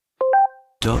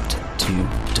Dot to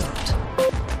dot.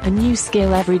 A new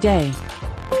skill every day.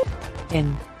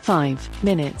 In 5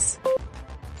 minutes.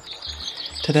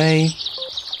 Today,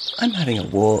 I'm having a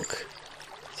walk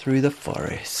through the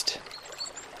forest.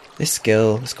 This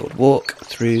skill is called Walk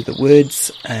Through the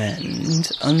Woods, and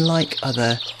unlike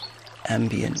other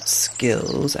ambient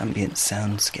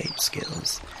soundscape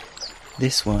skills,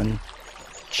 this one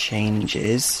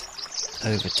changes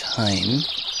over time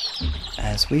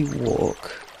as we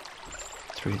walk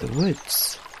through the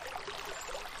woods.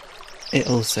 It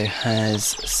also has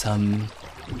some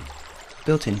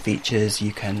built-in features.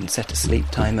 You can set a sleep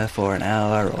timer for an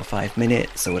hour or 5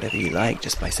 minutes or whatever you like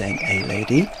just by saying, "Hey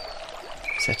lady,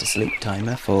 set a sleep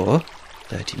timer for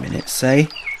 30 minutes, say."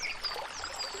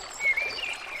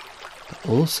 But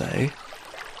also,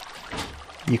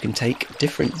 you can take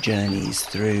different journeys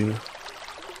through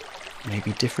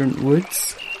maybe different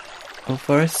woods or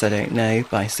forests, I don't know,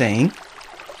 by saying,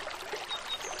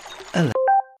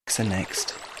 "Alexa,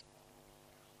 next."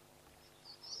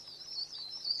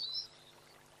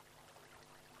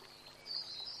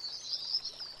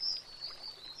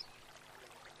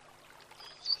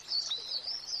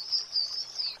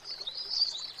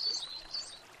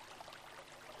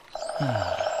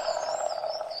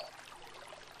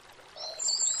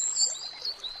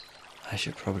 I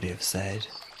should probably have said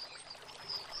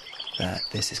that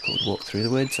this is called Walk Through the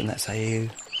Woods, and that's how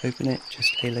you open it.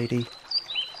 Just, "Hey lady,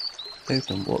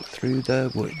 open Walk Through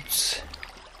the Woods."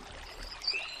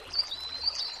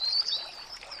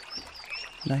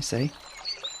 Nice, eh?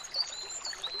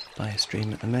 By a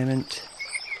stream at the moment,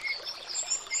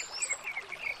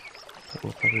 but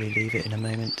we'll probably leave it in a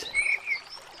moment.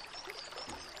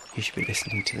 You should be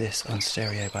listening to this on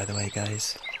stereo, by the way,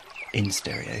 guys. In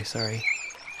stereo, sorry.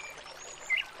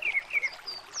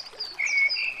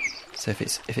 So if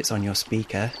it's on your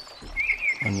speaker,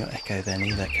 on your Echo, then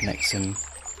either connect some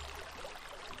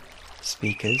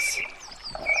speakers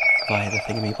via the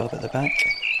thingamy-bob at the back,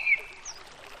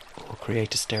 or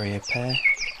create a stereo pair,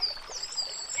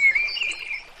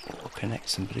 or connect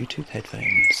some Bluetooth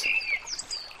headphones.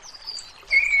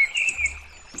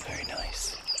 Very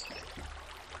nice.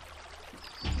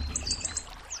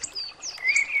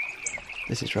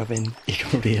 This is Robin. You can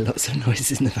probably hear lots of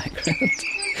noises in the background.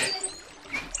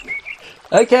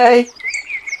 Okay.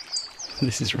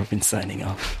 This is Robin signing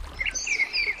off.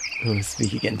 We'll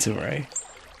speak again tomorrow.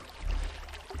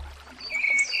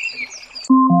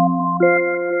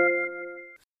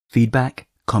 Feedback,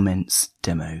 comments,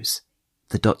 demos.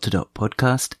 The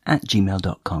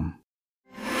podcast@gmail.com.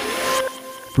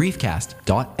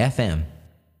 Briefcast.fm